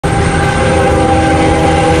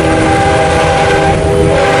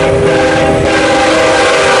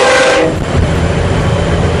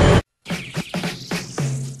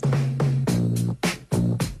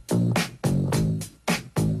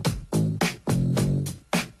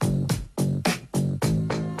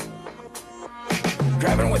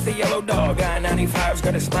Driving with a yellow dog, I-95's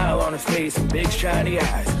got a smile on his face and big shiny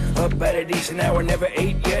eyes. Up at a decent hour, never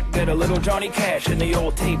ate yet. Got a little Johnny Cash in the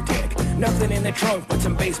old tape deck. Nothing in the trunk but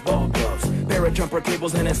some baseball gloves, pair of jumper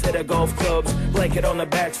cables and a set of golf clubs. Blanket on the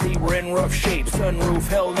backseat, we're in rough shape. Sunroof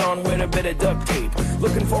held on with a bit of duct tape.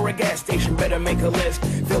 Looking for a gas station, better make a list.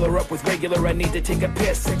 Fill her up with regular, I need to take a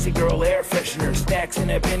piss. Sexy girl air freshener, stacks in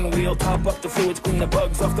a pinwheel. Top up the fluids, clean the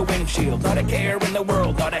bugs off the windshield. Not a care in the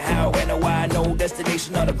world, not a how and a why. No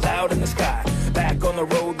destination, not a cloud in the sky. Back on the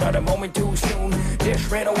road, not a moment too soon. Dish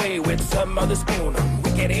ran away with some other spoon.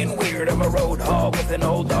 Wicked and weird, I'm a road hog with an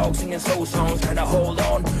old dog singing soul songs, trying to hold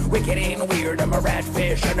on. Wicked and weird, I'm a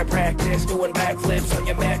ratfish trying to practice doing backflips on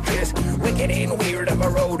your mattress. Wicked and weird, I'm a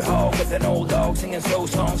road hog with an old dog singing soul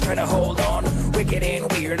songs, trying to hold on. Wicked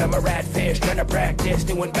and weird, I'm a ratfish trying to practice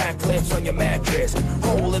doing backflips on your mattress.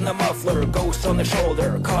 Hole in the muffler, ghosts on the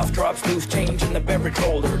shoulder, cough drops, loose change in the beverage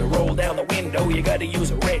holder. To roll down the window, you gotta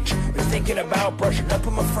use a wrench. Been thinking about brushing up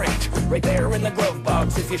on my French. Right there in the glove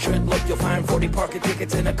box, if you should look, you'll find 40 parking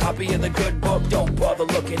tickets and a copy of the good book. Don't bother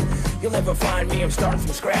looking, you'll never find me. I'm starting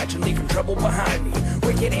from scratch and leaving trouble behind me.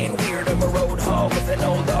 Wicked and weird, I'm a road hog with an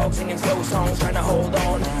old dog singing slow songs, trying to hold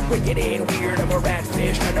on. Wicked and weird, I'm a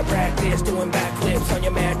ratfish trying to practice doing backflips on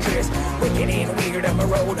your mattress. Wicked and weird, I'm a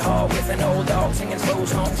road hog with an old dog singing slow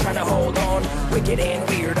songs, trying to hold on. Wicked and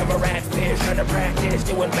weird, I'm a ratfish trying to practice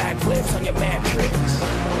doing backflips on your mattress.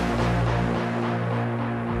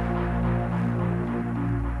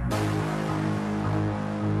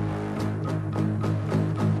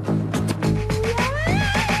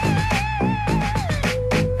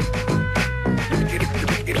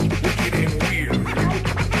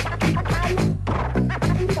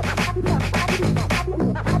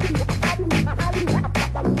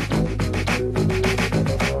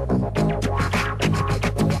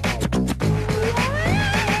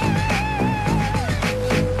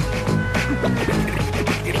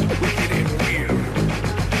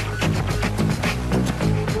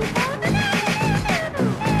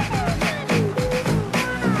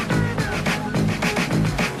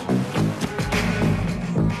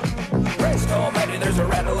 There's a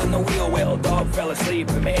rattle in the wheel well, dog fell asleep,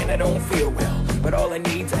 and man, I don't feel well. But all I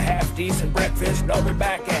need's a half-decent breakfast, and I'll be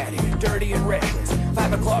back at it, dirty and reckless.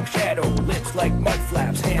 5 o'clock shadow, lips like mud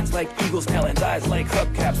flaps, hands like eagle's talons, eyes like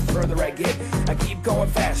hubcaps. The further I get, I keep going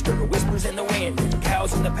faster. Whispers in the wind,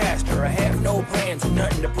 cows in the pasture. I have no plans and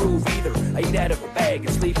nothing to prove either. I eat out of a bag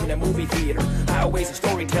and sleep in a movie theater. I always a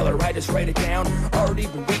storyteller, I just write it down. Already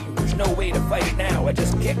been beaten, there's no way to fight it now. I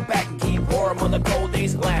just kick back and keep warm on the cold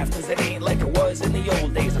days and laugh, cause it ain't like it was in the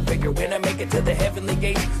old days. I figure when I make it to the heavenly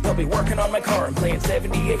gates, they'll be working on my car and playing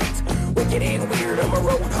 78s. Wicked and weird, I'm a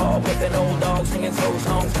road hog with an old dog singing slow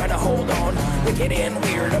songs, trying to hold on. Wicked and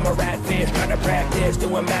weird, I'm a ratfish trying to practice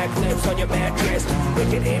doing backflips on your mattress.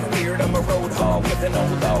 Wicked and weird, I'm a road hog with an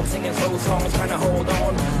old dog singing slow songs, trying to hold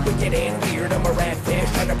on. Wicked and weird, I'm a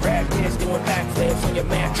ratfish trying to